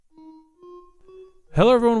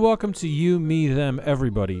Hello, everyone. Welcome to You, Me, Them,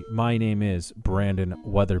 Everybody. My name is Brandon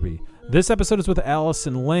Weatherby. This episode is with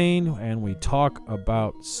Allison Lane, and we talk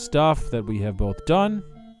about stuff that we have both done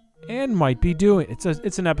and might be doing.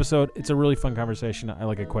 It's an episode. It's a really fun conversation. I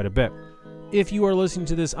like it quite a bit. If you are listening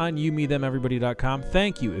to this on youmethemeverybody.com,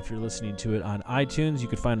 thank you. If you're listening to it on iTunes, you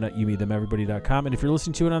can find it at youmethemeverybody.com. And if you're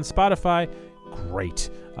listening to it on Spotify, great.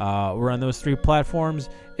 We're on those three platforms.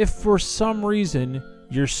 If for some reason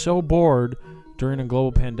you're so bored during a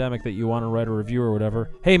global pandemic that you want to write a review or whatever,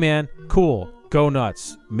 hey man, cool, go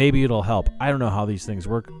nuts. Maybe it'll help. I don't know how these things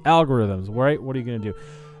work. Algorithms, right? What are you going to do?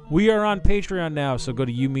 We are on Patreon now, so go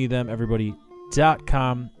to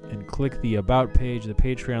youmethemeverybody.com and click the About page. The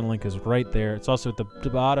Patreon link is right there. It's also at the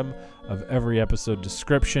bottom of every episode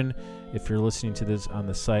description. If you're listening to this on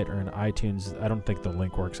the site or in iTunes, I don't think the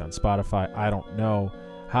link works on Spotify. I don't know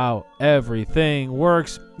how everything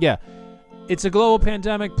works. Yeah. It's a global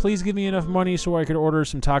pandemic. Please give me enough money so I could order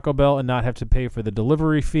some Taco Bell and not have to pay for the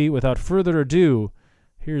delivery fee. Without further ado,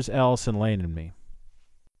 here's Allison Lane and me.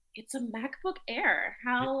 It's a MacBook Air.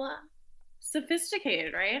 How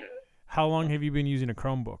sophisticated, right? How long have you been using a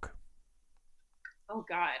Chromebook? Oh,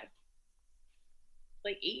 God.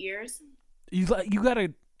 Like 8 years? You got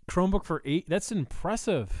a Chromebook for 8? That's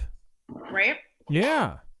impressive. Right?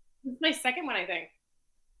 Yeah. This is my second one, I think.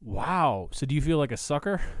 Wow. So do you feel like a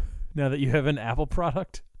sucker now that you have an Apple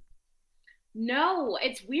product? No,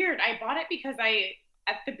 it's weird. I bought it because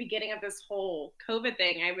at the beginning of this whole COVID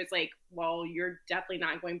thing, I was like, well, you're definitely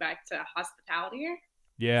not going back to hospitality.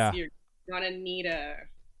 Yeah. So you're going to need a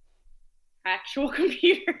actual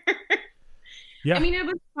computer. Yeah. I mean, it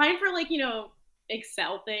was fine for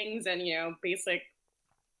Excel things and,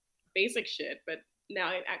 basic shit, but now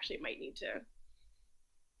I actually might need to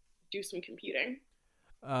do some computing.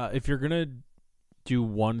 If you're going to do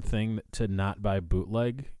one thing to not buy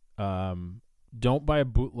bootleg, don't buy a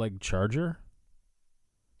bootleg charger.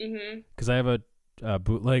 Because I have a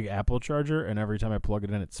bootleg Apple charger, and every time I plug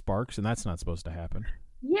it in, it sparks, and that's not supposed to happen.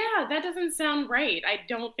 Yeah, that doesn't sound right. I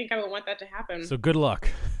don't think I would want that to happen. So good luck.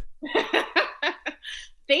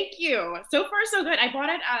 Thank you. So far, so good. I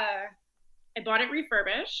bought it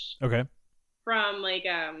refurbished. Okay. From I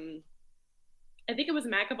think it was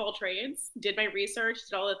Mac of all trades. Did my research,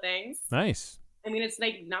 did all the things. Nice. I mean, it's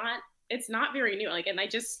not very new. I've had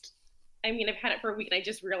it for a week, and I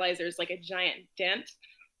just realized there's like a giant dent.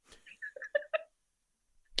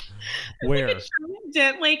 Where? Like a giant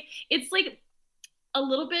dent. Like it's like a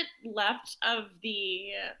little bit left of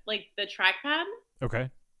the trackpad. Okay.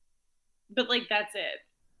 But that's it.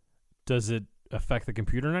 Does it affect the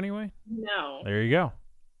computer in any way? No. There you go.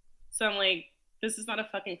 So I'm like, this is not a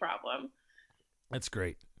fucking problem. That's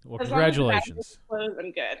great. Well, as congratulations. Closed,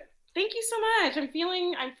 I'm good. Thank you so much. I'm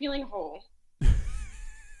feeling whole.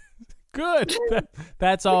 Good.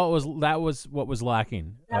 That's all it was. That was what was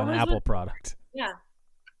lacking. An Apple product. Yeah.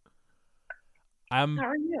 How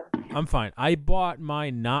are you? I'm fine. I bought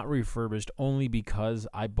mine not refurbished only because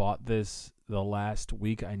I bought this the last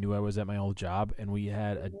week. I knew I was at my old job, and we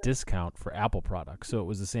had a discount for Apple products, so it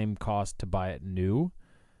was the same cost to buy it new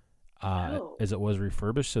as it was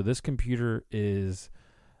refurbished. So this computer is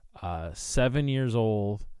 7 years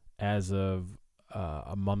old as of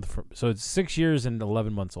a month from. So it's 6 years and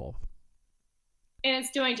 11 months old. And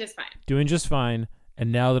it's doing just fine. Doing just fine.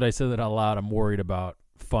 And now that I said that out loud, I'm worried about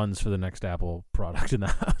funds for the next Apple product in the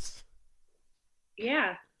house.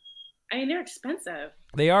 Yeah. I mean, they're expensive.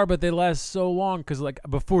 They are, but they last so long. Because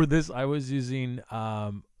before this, I was using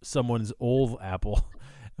someone's old Apple.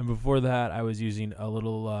 And before that, I was using a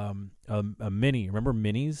little a mini. Remember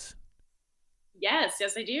minis? Yes,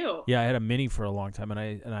 I do. Yeah, I had a mini for a long time,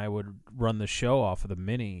 and I would run the show off of the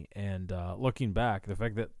mini. And looking back, the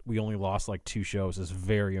fact that we only lost like 2 shows is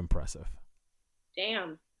very impressive.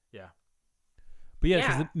 Damn. Yeah. But yeah,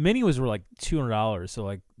 because the mini were like $200,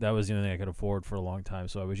 so that was the only thing I could afford for a long time.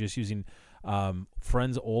 So I was just using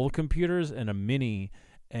friends' old computers and a mini.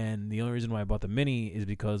 And the only reason why I bought the mini is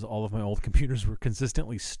because all of my old computers were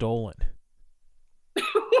consistently stolen.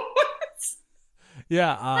 What?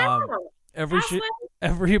 Yeah.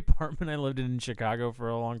 Every apartment I lived in Chicago for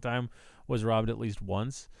a long time was robbed at least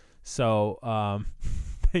once. So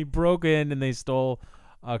they broke in and they stole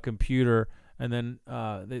a computer, and then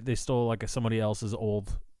they stole somebody else's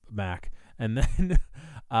old Mac, and then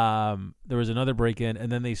there was another break-in, and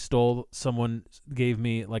then someone gave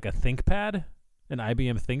me a ThinkPad, an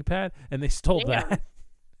IBM ThinkPad, and they stole that.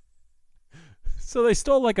 So they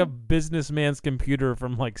stole a businessman's computer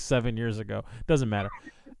from 7 years ago. Doesn't matter.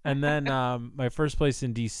 And then my first place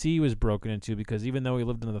in D.C. was broken into because even though we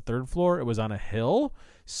lived on the 3rd floor, it was on a hill.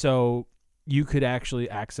 So you could actually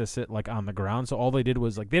access it like on the ground. So all they did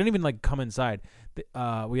was like they didn't even like come inside.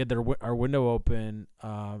 We had our window open,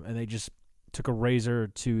 and they just took a razor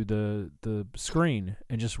to the screen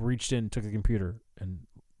and just reached in, took the computer, and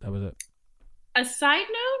that was it. A side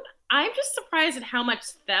note, I'm just surprised at how much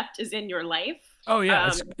theft is in your life. Oh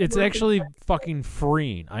yeah, it's actually fucking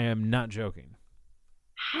freeing. I am not joking.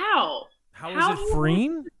 How? How is it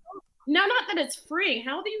freeing? No, not that it's freeing.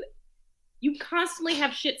 How do you constantly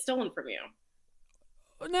have shit stolen from you?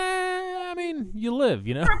 Nah, I mean, you live,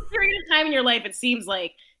 you know? For a period of time in your life, it seems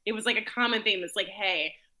like it was like a common thing that's like,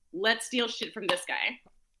 hey, let's steal shit from this guy.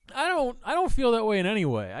 I don't feel that way in any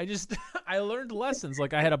way. I just I learned lessons.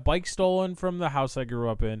 Like I had a bike stolen from the house I grew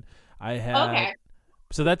up in. I had Okay.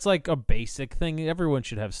 So that's like a basic thing everyone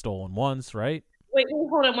should have stolen once, right? Wait,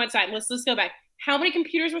 hold on one time. Let's go back. How many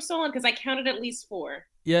computers were stolen? Because I counted at least 4.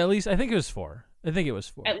 Yeah, at least I think it was 4. I think it was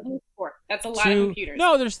 4. At least 4. That's a lot of computers.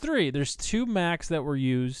 No, there's 3. There's 2 Macs that were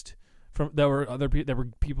used that were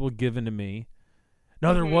people given to me.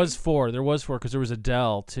 No, there was 4. There was 4 because there was a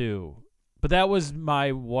Dell too. But that was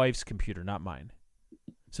my wife's computer, not mine.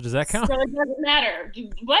 So does that count? So it doesn't matter.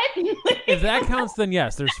 What? If that counts, then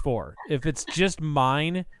yes, there's 4. If it's just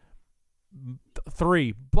mine,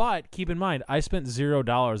 3. But keep in mind, I spent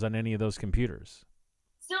 $0 on any of those computers.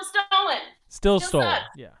 Still stolen. Still stolen.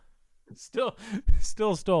 Sucks. Yeah.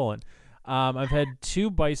 Still stolen. I've had 2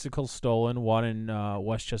 bicycles stolen, one in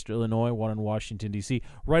Westchester, Illinois, one in Washington, D.C.,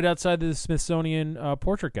 right outside the Smithsonian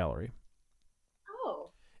Portrait Gallery.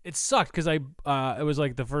 Oh. It sucked because it was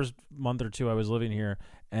like the first month or 2 I was living here,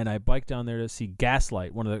 and I biked down there to see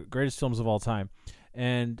Gaslight, one of the greatest films of all time.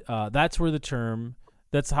 And that's how the term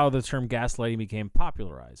gaslighting became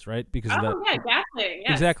popularized, right? Because of that. Yeah, gaslighting.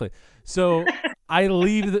 Yes. Exactly. So I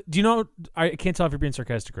leave. Do you know? I can't tell if you're being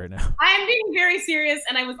sarcastic right now. I am being very serious,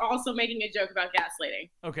 and I was also making a joke about gaslighting.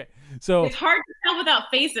 Okay. So it's hard to tell without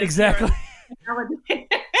faces. Exactly.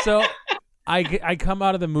 So I come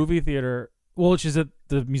out of the movie theater, which is at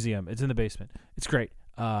the museum. It's in the basement. It's great.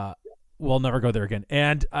 We'll never go there again.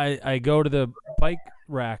 And I go to the bike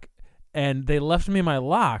rack, and they left me my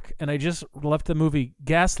lock, and I just left the movie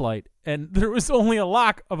Gaslight, and there was only a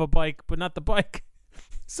lock of a bike, but not the bike.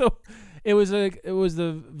 So it was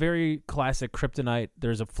the very classic kryptonite.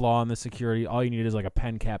 There's a flaw in the security. All you need is like a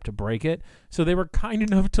pen cap to break it. So they were kind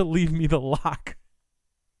enough to leave me the lock.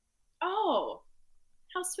 Oh,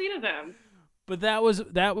 how sweet of them. But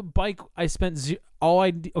that bike I spent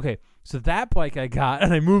okay. So that bike I got,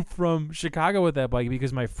 and I moved from Chicago with that bike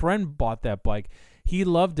because my friend bought that bike. He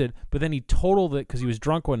loved it, but then he totaled it because he was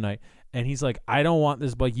drunk one night, and he's like, "I don't want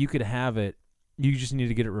this bike. You could have it. You just need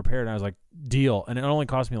to get it repaired." And I was like, "Deal." And it only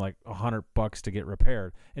cost me like $100 to get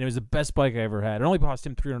repaired, and it was the best bike I ever had. It only cost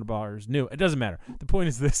him $300 new. It doesn't matter. The point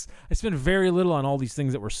is this: I spent very little on all these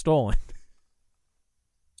things that were stolen.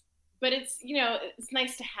 But it's it's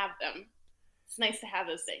nice to have them. It's nice to have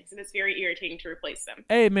those things, and it's very irritating to replace them.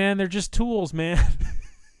 Hey, man, they're just tools, man.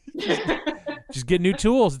 just get new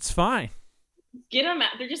tools. It's fine. Get them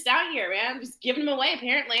out. They're just out here, man. Just giving them away,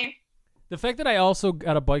 apparently. The fact that I also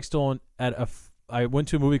got a bike stolen I went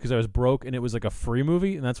to a movie because I was broke, and it was like a free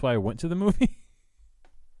movie, and that's why I went to the movie.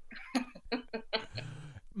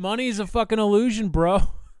 Money's a fucking illusion, bro.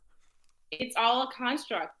 It's all a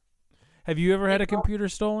construct. Have you ever had a computer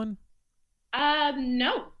stolen?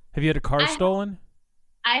 No. Have you had a car stolen?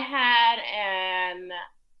 I had an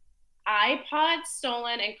iPod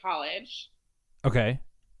stolen in college. Okay.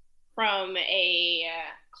 From a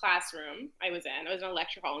classroom I was in. I was in a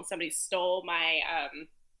lecture hall, and somebody stole my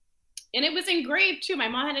and it was engraved too. My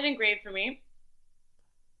mom had it engraved for me.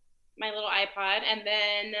 My little iPod, and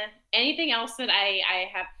then anything else that I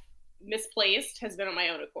have misplaced has been on my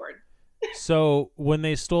own accord. So when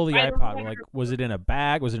they stole the iPod, like, was it in a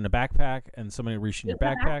bag? Was it in a backpack? And somebody reached in your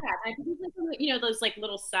backpack? I think it was those like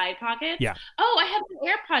little side pockets. Yeah. Oh, I had an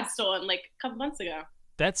AirPod stolen like a couple months ago.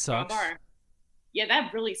 That sucks. Yeah,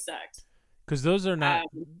 that really sucked. Because those are not.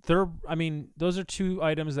 Those are 2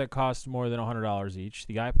 items that cost more than $100 each.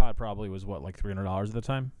 The iPod probably was what, like $300 at the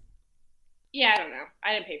time. Yeah, I don't know.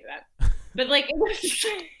 I didn't pay for that, but like it was.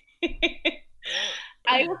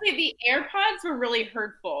 I will say the AirPods were really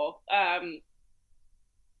hurtful.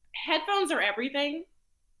 Headphones are everything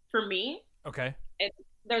for me. Okay.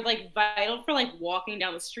 They're like vital for like walking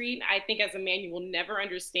down the street. I think as a man, you will never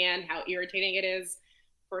understand how irritating it is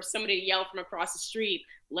for somebody to yell from across the street,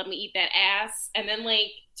 "Let me eat that ass," and then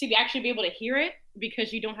like to actually be able to hear it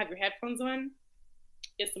because you don't have your headphones on.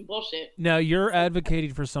 It's some bullshit. Now you're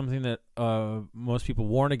advocating for something that most people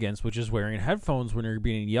warn against, which is wearing headphones when you're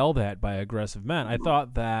being yelled at by aggressive men. I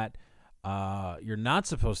thought that you're not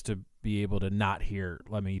supposed to be able to not hear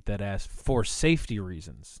 "Let me eat that ass" for safety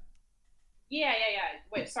reasons. Yeah.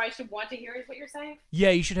 Wait, so I should want to hear is what you're saying? Yeah,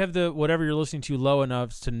 you should have the whatever you're listening to low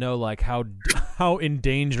enough to know like how in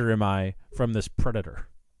danger am I from this predator.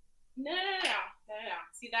 No.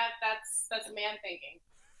 See, that's man thinking.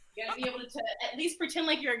 You gotta be able to at least pretend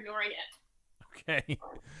like you're ignoring it. Okay.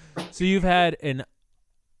 So you've had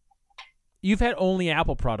only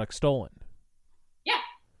Apple products stolen. Yeah.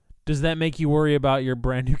 Does that make you worry about your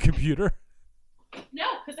brand new computer? No,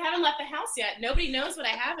 because I haven't left the house yet. Nobody knows what I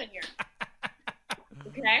have in here.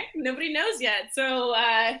 Okay? Nobody knows yet. So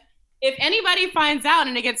if anybody finds out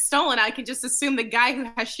and it gets stolen, I can just assume the guy who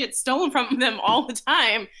has shit stolen from them all the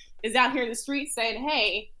time is out here in the streets saying,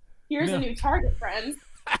 hey, here's a new target, friends.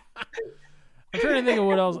 I'm trying to think of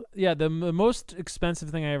what else. Yeah, the most expensive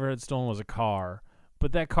thing I ever had stolen was a car.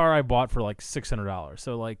 But that car I bought for like $600.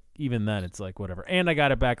 So like even then it's like whatever. And I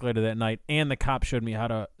got it back later that night. And the cop showed me how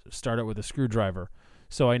to start it with a screwdriver.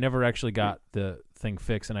 So I never actually got the thing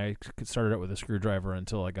fixed. And I started it with a screwdriver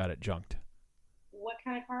until I got it junked. What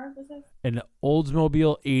kind of car was this? An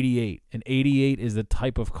Oldsmobile 88. An 88 is the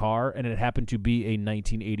type of car. And it happened to be a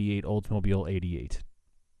 1988 Oldsmobile 88.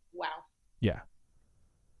 Wow. Yeah.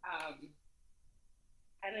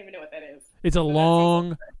 I don't even know what that is. It's a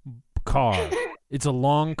long car. It's a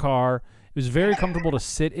long car. It was very comfortable to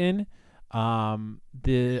sit in.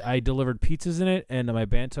 I delivered pizzas in it, and my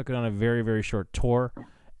band took it on a very, very short tour.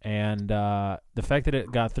 And the fact that it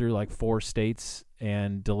got through like 4 states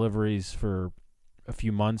and deliveries for a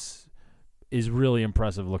few months is really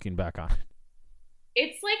impressive looking back on it.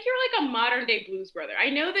 It's like you're like a modern day Blues Brother. I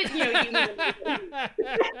know that you.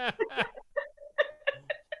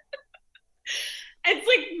 It's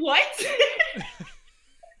like, what?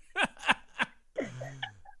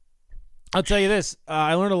 I'll tell you this.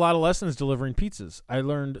 I learned a lot of lessons delivering pizzas. I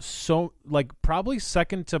learned probably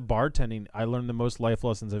second to bartending, I learned the most life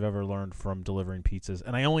lessons I've ever learned from delivering pizzas.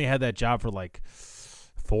 And I only had that job for like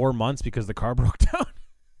 4 months because the car broke down.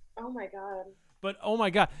 Oh, my God. But, oh,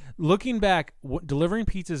 my God. Looking back, delivering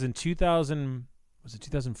pizzas in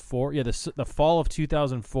 2004? Yeah, the fall of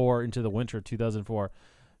 2004 into the winter of 2004.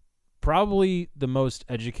 Probably the most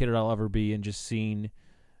educated I'll ever be in just seeing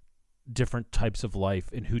different types of life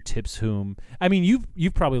and who tips whom. I mean,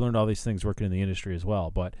 you've probably learned all these things working in the industry as well,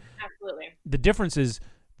 but absolutely. The difference is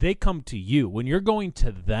they come to you. When you're going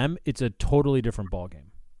to them, it's a totally different ballgame.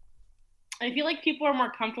 I feel like people are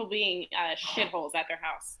more comfortable being shitholes at their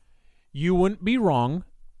house. You wouldn't be wrong.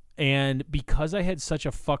 And because I had such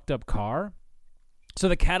a fucked up car, so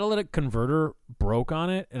the catalytic converter broke on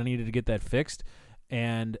it and I needed to get that fixed.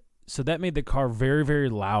 And so that made the car very, very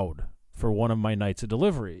loud for one of my nights of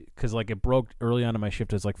delivery because like it broke early on in my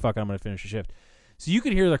shift. I was like, fuck it, I'm going to finish the shift. So you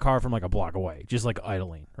could hear the car from like a block away, just like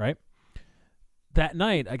idling, right? That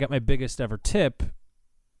night, I got my biggest ever tip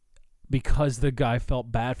because the guy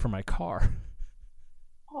felt bad for my car.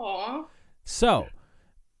 Aww. So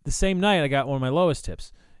the same night, I got one of my lowest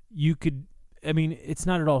tips. It's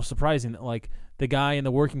not at all surprising that like the guy in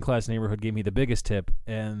the working class neighborhood gave me the biggest tip,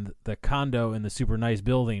 and the condo in the super nice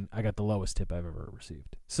building, I got the lowest tip I've ever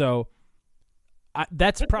received. So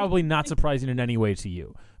that's probably not surprising in any way to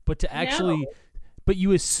you. But to actually, but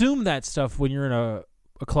you assume that stuff when you're in a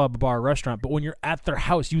club, a bar, a restaurant. But when you're at their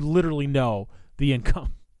house, you literally know the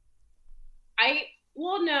income.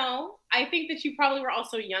 No, I think that you probably were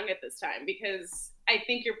also young at this time because I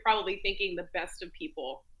think you're probably thinking the best of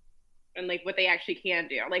people. And like what they actually can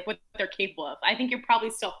do, like what they're capable of. I think you're probably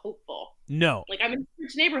still hopeful. No, like I'm in a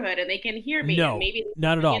rich neighborhood and they can hear me. No, and maybe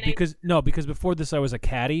not at all. Because before this, I was a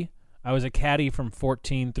caddy. I was a caddy from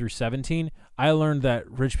 14 through 17. I learned that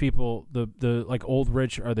rich people, the like old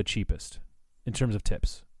rich, are the cheapest in terms of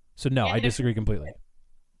tips. So no, I disagree completely.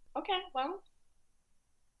 Okay, well,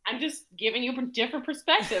 I'm just giving you different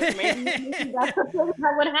perspectives. Maybe that's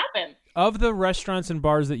what would happen. Of the restaurants and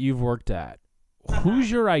bars that you've worked at, who's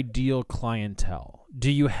your ideal clientele? Do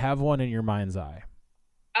you have one in your mind's eye?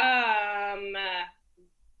 I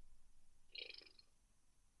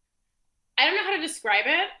don't know how to describe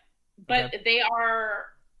it, but They are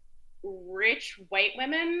rich white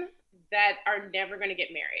women that are never going to get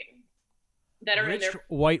married. That are rich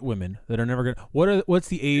white women that are never going to... What's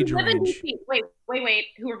the age range? Wait.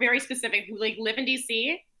 Who are very specific, who like live in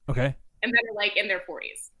DC. Okay. And then are like in their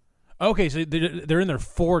 40s. Okay, so they're in their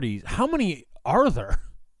 40s. How many are there?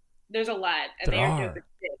 There's a lot. And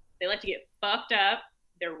they like to get fucked up.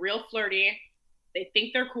 They're real flirty. They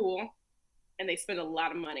think they're cool. And they spend a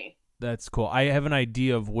lot of money. That's cool. I have an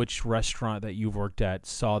idea of which restaurant that you've worked at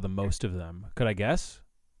saw the most of them. Could I guess?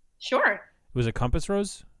 Sure. Was it Compass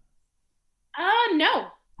Rose? No.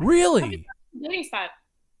 Really? Dating spot.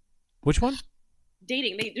 Which one?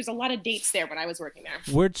 Dating. There's a lot of dates there when I was working there.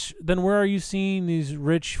 Where are you seeing these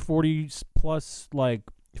rich 40 plus like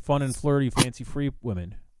fun and flirty fancy free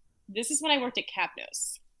women? This is when I worked at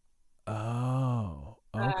Capnos. Oh,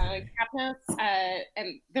 okay. Capnos,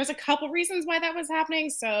 and there's a couple reasons why that was happening.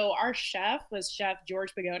 So our chef was Chef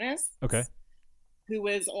George Pagonis, Okay. who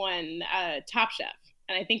was on Top Chef,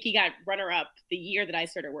 and I think he got runner up the year that I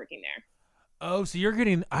started working there. Oh, so you're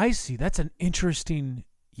getting, I see. That's an interesting,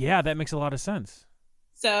 yeah, that makes a lot of sense.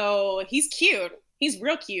 So he's cute. He's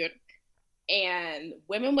real cute. And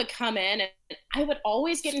women would come in, and I would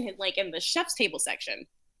always get in his, like in the chef's table section.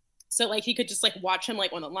 So like you could just like watch him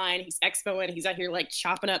like on the line. He's expoing. He's out here like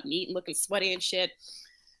chopping up meat and looking sweaty and shit.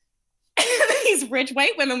 These rich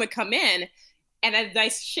white women would come in, and as I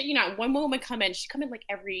shit you not, one woman would come in. She'd come in like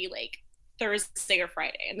every like Thursday or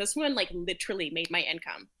Friday, and this one like literally made my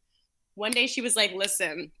income. One day she was like,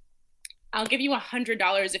 "Listen, I'll give you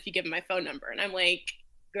 $100 if you give me my phone number," and I'm like,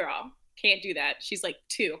 "Girl, can't do that." She's like,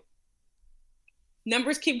 "2."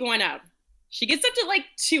 Numbers keep going up. She gets up to like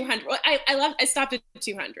 200. I stopped at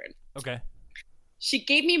 200. Okay. She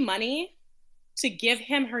gave me money to give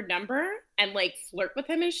him her number and like flirt with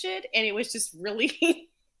him and shit, and it was just really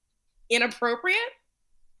inappropriate.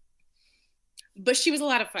 But she was a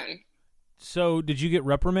lot of fun. So did you get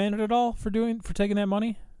reprimanded at all for taking that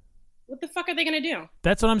money? What the fuck are they gonna do?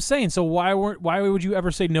 That's what I'm saying. So why would you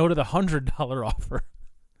ever say no to the $100 offer?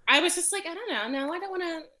 I was just like, I don't know. No, I don't want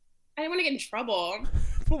to get in trouble.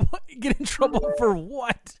 Get in trouble for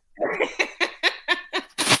what?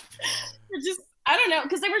 Just, I don't know,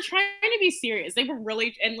 because they were trying to be serious. They were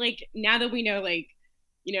really, and like now that we know, like,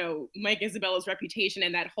 you know, Mike Isabella's reputation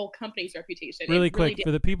and that whole company's reputation. Really quick,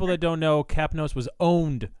 for the people that don't know, Capnos was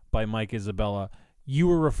owned by Mike Isabella. You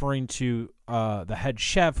were referring to the head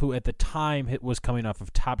chef, who at the time was coming off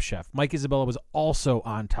of Top Chef. Mike Isabella was also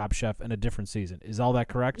on Top Chef in a different season. Is all that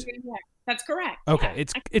correct? Yeah, that's correct. Okay,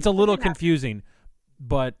 yeah. It's a little confusing,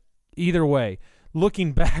 but either way,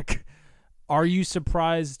 looking back, are you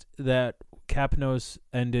surprised that Capnos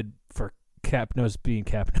ended for Capnos being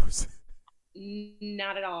Capnos?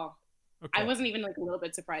 Not at all. Okay. I wasn't even like a little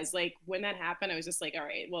bit surprised. Like when that happened, I was just like, all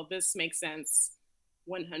right, well, this makes sense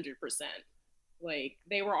 100%. Like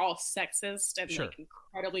they were all sexist and Sure. like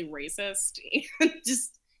incredibly racist and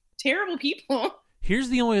just terrible people. Here's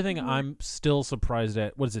the only thing I'm still surprised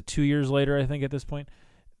at. What is it, 2 years later, I think, at this point?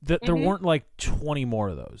 That there weren't like 20 more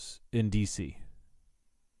of those in DC.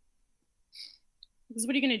 Because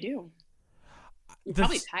what are you going to do? You're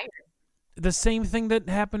probably tired. The same thing that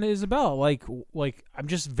happened to Isabella. Like I'm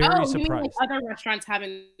just very surprised. You mean like other restaurants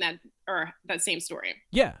having that same story?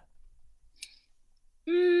 Yeah.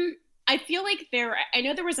 I feel like I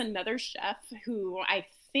know there was another chef who I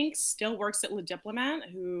think still works at Le Diplomat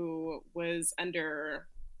who was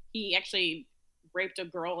he actually raped a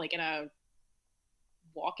girl like in a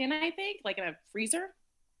walk-in, I think, like in a freezer,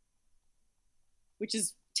 which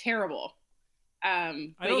is terrible. I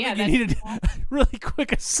don't think you needed really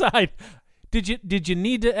quick aside. Did you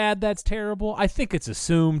need to add that's terrible? I think it's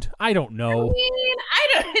assumed. I don't know. I mean,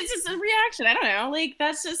 it's just a reaction. I don't know. Like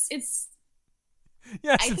that's just it's.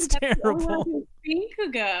 Yes, it's terrible.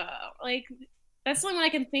 Like that's the only one I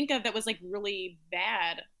can think of that was like really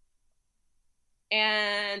bad.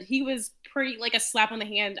 And he was pretty like a slap on the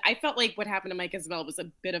hand. I felt like what happened to Mike Isabel was a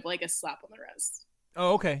bit of like a slap on the wrist.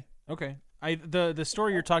 Oh, okay. The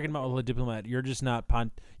story you're talking about with Le Diplomat, you're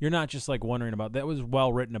not just like wondering about. That was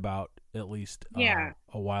well written about, at least a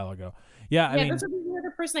while ago. Yeah, I mean, that's the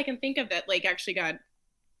other person I can think of that like actually got,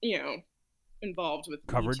 involved with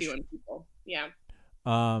coverage Me Too and people. Yeah.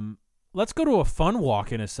 Let's go to a fun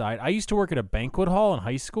walk-in aside. I used to work at a banquet hall in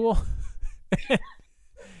high school.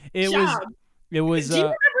 It was. Do you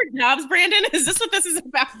remember jobs, Brandon? Is this what this is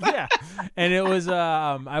about? Yeah, and it was.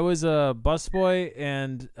 I was a busboy,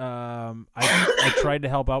 and I tried to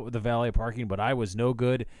help out with the valet parking, but I was no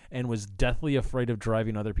good and was deathly afraid of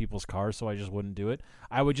driving other people's cars, so I just wouldn't do it.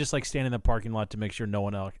 I would just like stand in the parking lot to make sure no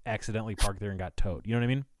one else accidentally parked there and got towed. You know what I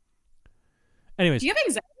mean? Anyways, do you have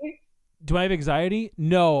anxiety? Do I have anxiety?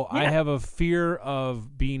 No, yeah. I have a fear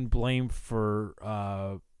of being blamed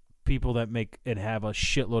for people that make and have a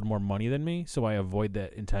shitload more money than me, so I avoid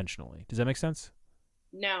that intentionally. Does that make sense?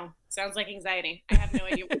 No. Sounds like anxiety. I have no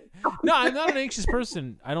idea. No, I'm not an anxious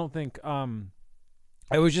person. I don't think.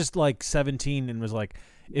 I was just like 17 and was like,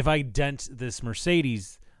 if I dent this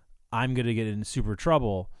Mercedes, I'm going to get in super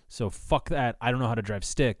trouble. So fuck that. I don't know how to drive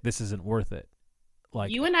stick. This isn't worth it. Like,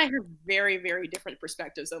 you and I have very, very different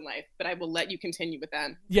perspectives on life, but I will let you continue with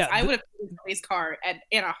that. yeah, I would have taken somebody's car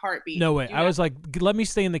in a heartbeat. no way. I was like, let me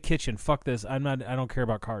stay in the kitchen. Fuck this. I don't care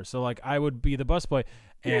about cars. So like, I would be the busboy,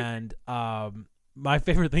 and my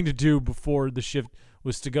favorite thing to do before the shift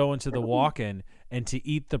was to go into the walk-in and to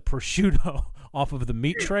eat the prosciutto off of the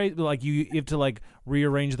meat tray. Like you have to like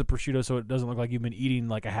rearrange the prosciutto so it doesn't look like you've been eating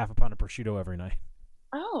like a half a pound of prosciutto every night.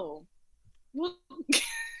 Oh, well,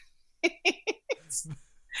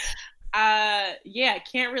 yeah,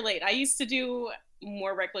 can't relate. I used to do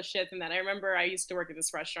more reckless shit than that. I remember I used to work at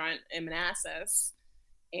this restaurant in Manassas,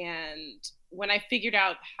 and when I figured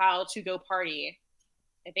out how to go party,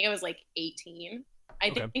 I think I was like 18. I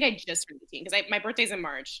Okay. think I just turned 18 because my birthday's in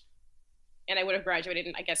March, and I would have graduated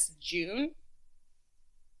in, I guess, June.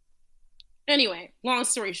 Anyway, long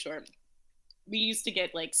story short, we used to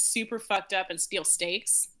get like super fucked up and steal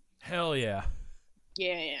steaks. Hell yeah.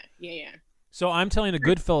 Yeah. So I'm telling a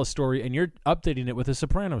Goodfellas story, and you're updating it with a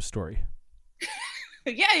Sopranos story.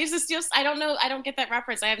 Yeah, I used to steal. I don't know. I don't get that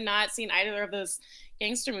reference. I have not seen either of those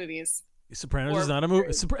gangster movies. Sopranos is not a movie.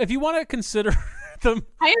 If you want to consider them,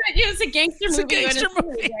 It's a gangster movie. It's a gangster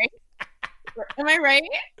movie. Right? Am I right?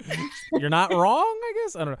 You're not wrong, I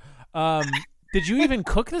guess. I don't know. Did you even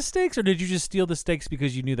cook the steaks, or did you just steal the steaks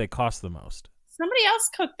because you knew they cost the most? Somebody else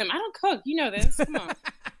cooked them. I don't cook. You know this. Come on.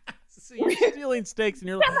 So you're stealing steaks, and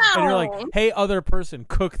you're like, hey, other person,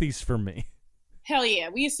 cook these for me. Hell yeah.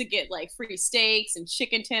 We used to get like free steaks and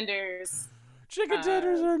chicken tenders. Chicken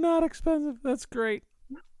tenders are not expensive. That's great.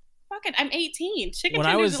 Fuck it. I'm 18. When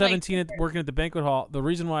I was 17 working at the banquet hall, the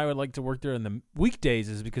reason why I would like to work there in the weekdays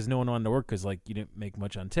is because no one wanted to work because like you didn't make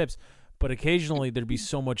much on tips. But occasionally there'd be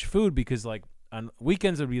so much food because like on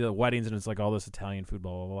weekends it'd be the weddings and it's like all this Italian food,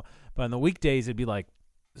 blah, blah, blah. But on the weekdays it'd be like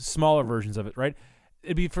smaller versions of it, right?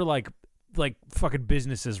 It'd be for like fucking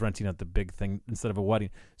businesses renting out the big thing instead of a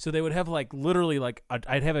wedding. So they would have like literally like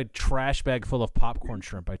I'd have a trash bag full of popcorn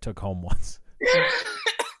shrimp I took home once.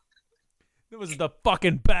 It was the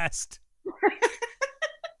fucking best.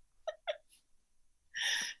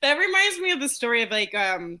 That reminds me of the story of like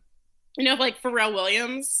like Pharrell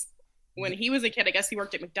Williams. When he was a kid, I guess he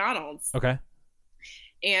worked at McDonald's. Okay.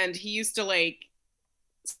 And he used to like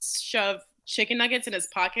shove chicken nuggets in his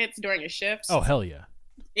pockets during his shifts. Oh, hell yeah.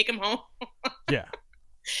 Take them home. Yeah.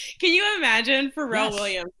 Can you imagine Pharrell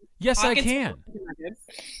Williams? Yes, I can.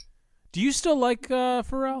 Do you still like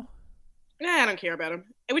Pharrell? Nah, I don't care about him.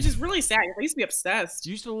 Which is really sad. I used to be obsessed.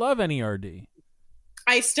 You used to love NERD.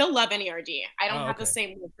 I still love NERD. I don't have okay. the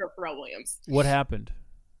same love for Pharrell Williams. What happened?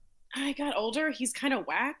 I got older. He's kind of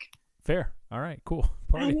whack. Fair. All right. Cool.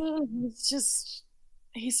 Party. I mean,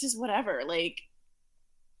 he's just whatever. Like,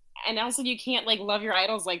 and also you can't like love your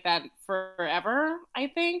idols like that forever. I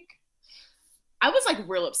think I was like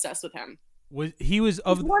real obsessed with him. He's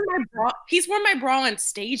worn my bra on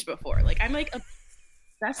stage before. Like I'm like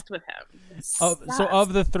obsessed with him. So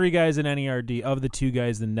of the three guys in NERD, of the two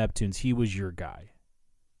guys in Neptunes, he was your guy.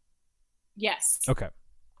 Yes. Okay.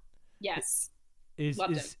 Yes.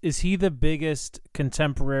 Is he the biggest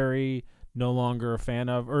contemporary no longer a fan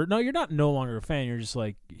of? Or no, you're not no longer a fan. You're just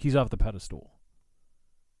like, he's off the pedestal.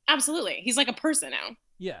 Absolutely. He's like a person now.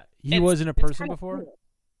 Yeah. He wasn't a person before? Cool.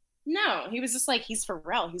 No, he was just like, he's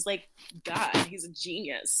Pharrell. He's like God. He's a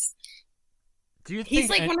genius. Do you think he's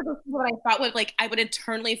like one of those people that I thought would like I would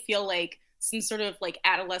eternally feel like some sort of like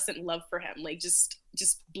adolescent love for him, like just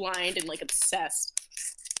blind and like obsessed.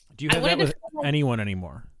 Do you have that with anyone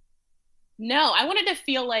anymore? No, I wanted to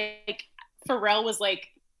feel like Pharrell was like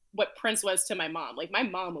what Prince was to my mom. Like my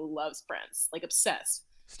mom loves Prince, like obsessed.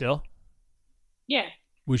 Still? Yeah.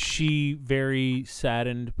 Was she very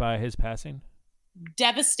saddened by his passing?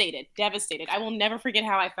 Devastated. I will never forget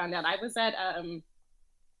how I found out. I was at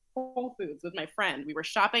Whole Foods with my friend. We were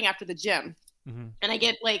shopping after the gym. Mm-hmm. And I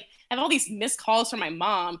have all these missed calls from my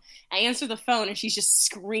mom. I answer the phone and she's just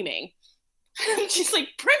screaming. She's like,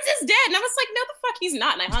 Prince is dead. And I was like, no, the fuck he's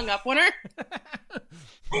not. And I hung up on her.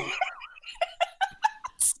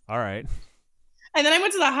 All right. And then I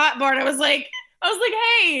went to the hot bar and I was like,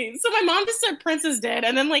 hey, so my mom just said Prince is dead.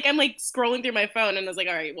 And then like, I'm like scrolling through my phone and I was like,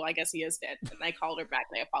 all right, well, I guess he is dead. And I called her back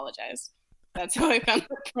and I apologized. That's how I found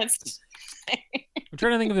Prince. I'm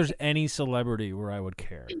trying to think if there's any celebrity where I would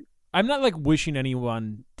care. I'm not like wishing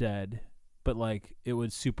anyone dead, but like it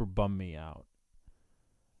would super bum me out.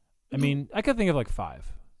 I mean, I could think of like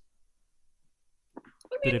 5.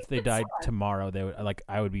 That if they died tomorrow, they would like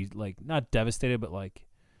I would be like not devastated, but like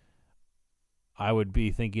I would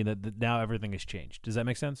be thinking that now everything has changed. Does that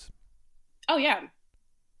make sense? Oh yeah.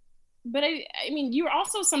 But I mean, you were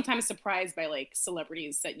also sometimes surprised by like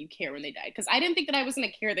celebrities that you care when they died. Because I didn't think that I was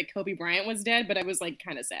gonna care that Kobe Bryant was dead, but I was like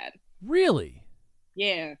kind of sad. Really?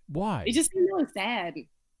 Yeah, it Why? just seemed really sad.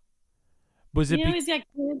 Was it He's got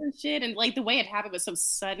kids and shit, and like the way it happened was so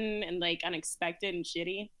sudden and like unexpected and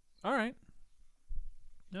shitty. all right.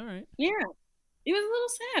 All right. Yeah, it was a little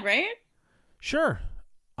sad, right? Sure.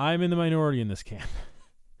 I'm in the minority in this camp.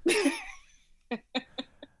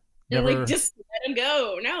 And like Never. just let him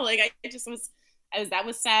go. No, like I just was. That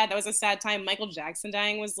was sad. That was a sad time. Michael Jackson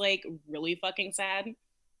dying was like really fucking sad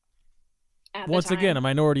at the Once again, time. a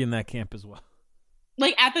minority in that camp as well.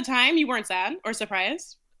 Like at the time, you weren't sad or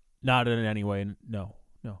surprised. Not in any way. No.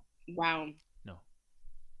 No. Wow. No.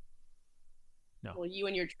 No. Well, you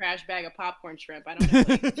and your trash bag of popcorn shrimp. I don't know.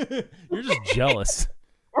 Like, You're just jealous.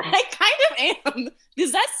 I kind of am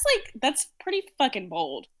because that's pretty fucking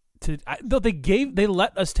bold. Though they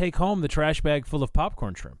let us take home the trash bag full of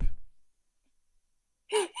popcorn shrimp.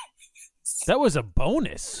 That was a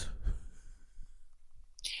bonus.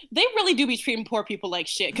 They really do be treating poor people like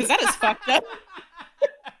shit because that is fucked up.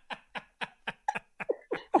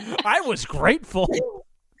 I was grateful.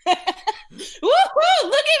 Woohoo! Look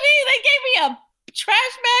at me. They gave me a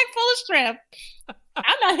trash bag full of shrimp.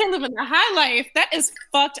 I'm not here living the high life. That is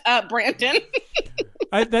fucked up, Brandon.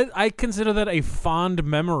 I consider that a fond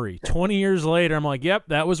memory. 20 years later, I'm like, yep,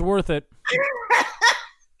 that was worth it.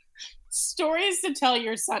 Stories to tell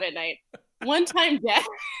your son at night. One time death.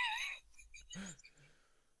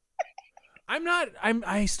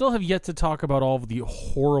 I still have yet to talk about all of the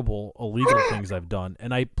horrible illegal things I've done,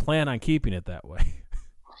 and I plan on keeping it that way.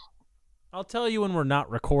 I'll tell you when we're not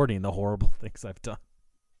recording the horrible things I've done.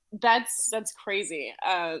 That's crazy.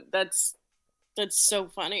 That's so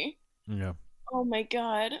funny. Yeah. Oh my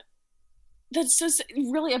god. That's just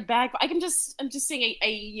really a bad. I'm just seeing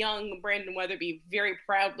a young Brandon Weatherby very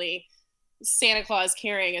proudly Santa Claus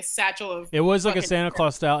carrying a satchel of. It was like a Santa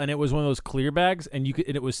Claus style, and it was one of those clear bags, and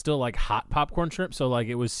it was still like hot popcorn shrimp, so like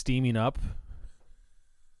it was steaming up.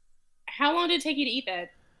 How long did it take you to eat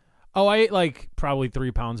that? Oh, I ate like probably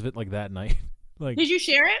 3 pounds of it like that night. Like, did you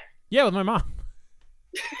share it? Yeah, with my mom.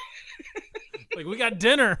 Like, we got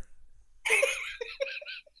dinner.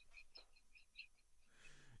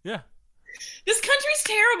 Yeah. This country's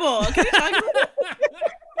terrible. Can we talk about it?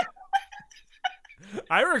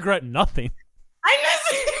 I regret nothing. I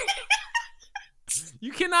miss it.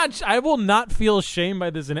 You cannot. I will not feel shamed by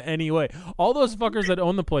this in any way. All those fuckers that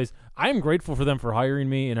own the place, I am grateful for them for hiring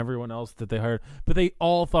me and everyone else that they hired. But they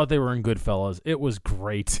all thought they were in Goodfellas. It was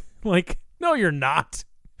great. Like, no, you're not.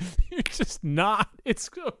 You're just not. It's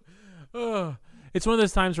one of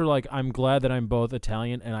those times where, like, I'm glad that I'm both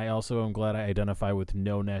Italian, and I also am glad I identify with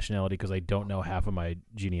no nationality because I don't know half of my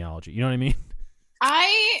genealogy. You know what I mean?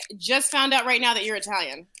 I just found out right now that you're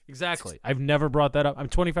Italian. Exactly. I've never brought that up. I'm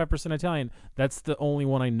 25% Italian. That's the only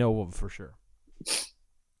one I know of for sure.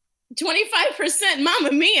 25%?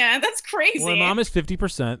 Mamma mia. That's crazy. Well, my mom is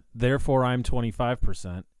 50%. Therefore, I'm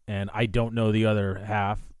 25%. And I don't know the other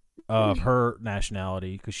half of her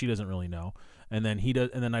nationality because she doesn't really know. And then he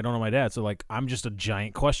does. And then I don't know my dad. So, like, I'm just a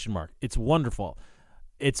giant question mark. It's wonderful.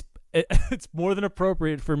 It's more than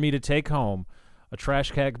appropriate for me to take home a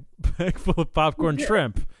trash bag full of popcorn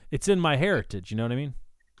shrimp. It's in my heritage. You know what I mean?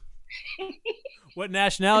 What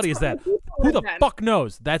nationality is that? Who the fuck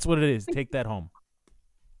knows? That's what it is. Take that home.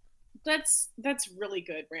 That's really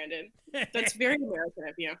good, Brandon. That's very American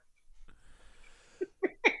of you.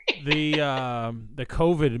 The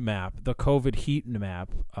COVID map, the COVID heat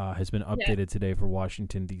map, has been updated today for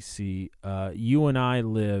Washington D.C. You and I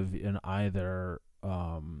live in either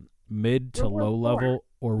mid to low level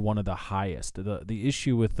or one of the highest. The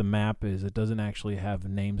issue with the map is it doesn't actually have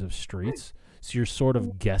names of streets, so you're sort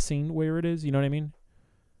of guessing where it is. You know what I mean?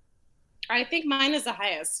 I think mine is the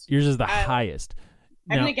highest. Yours is the highest.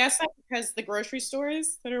 I'm going to guess that because the grocery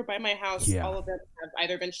stores that are by my house, all of them have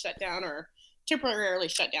either been shut down or temporarily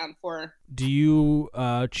shut down for. Do you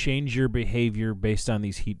change your behavior based on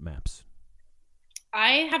these heat maps?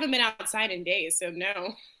 I haven't been outside in days, so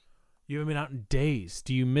no. You haven't been out in days.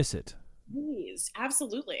 Do you miss it? Please,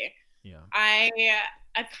 absolutely. Yeah.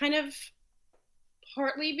 I've kind of,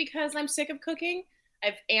 partly because I'm sick of cooking,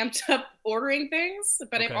 I've amped up ordering things,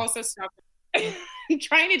 but I've also stopped. I'm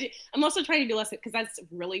also trying to do less because that's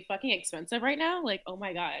really fucking expensive right now. Like, oh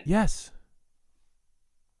my god. Yes.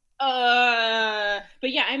 But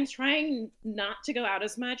yeah, I'm trying not to go out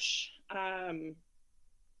as much. I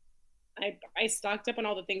stocked up on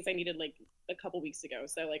all the things I needed like a couple weeks ago,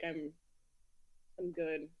 so like I'm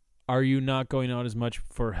good. Are you not going out as much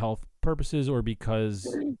for health purposes or because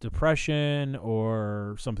depression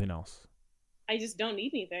or something else? I just don't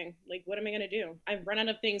need anything. Like, what am I gonna do? I've run out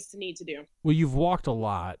of things to need to do. Well, you've walked a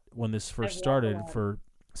lot when this I've first walked a started lot. for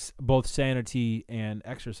both sanity and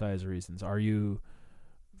exercise reasons. Are you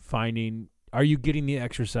getting the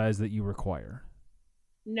exercise that you require?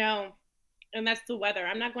 No, and that's the weather.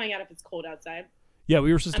 I'm not going out if it's cold outside. Yeah,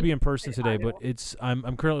 we were supposed to I'm be in in person today, but Chicago.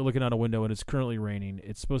 I'm currently looking out a window and it's currently raining.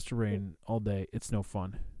 It's supposed to rain all day. It's no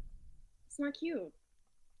fun. It's not cute. I went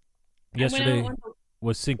out Yesterday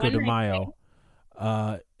was Cinco one de night. Mayo.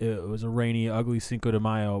 It was a rainy, ugly Cinco de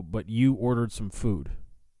Mayo, but you ordered some food.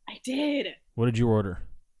 I did. What did you order?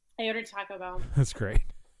 I ordered Taco Bell. That's great.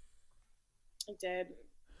 I did.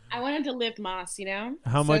 I wanted to live Moss,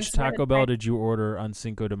 How much Since we're in Taco Bell time. did you order on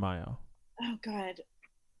Cinco de Mayo? Oh God,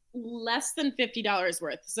 less than $50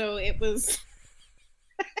 worth. So it was.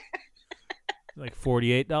 Like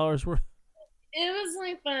 $48 worth? It was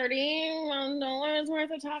like $31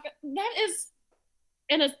 worth of taco. That is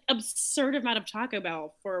an absurd amount of Taco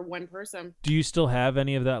Bell for one person. Do you still have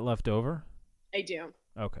any of that left over? I do.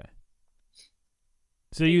 Okay.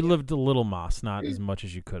 So I you do. lived a little Moss, not as much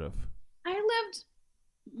as you could have. I lived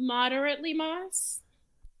moderately Moss.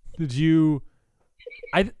 Did you?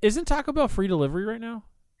 Isn't Taco Bell free delivery right now?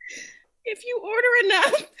 If you order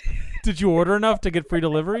enough, Did you order enough to get free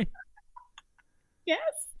delivery? yes.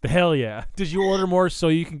 Hell yeah. Did you order more so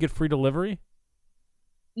you can get free delivery?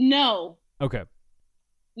 No, Okay.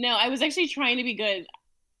 no. I was actually trying to be good.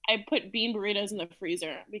 I put bean burritos in the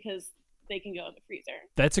freezer because they can go in the freezer.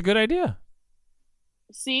 That's a good idea.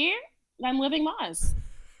 See, I'm living Moss.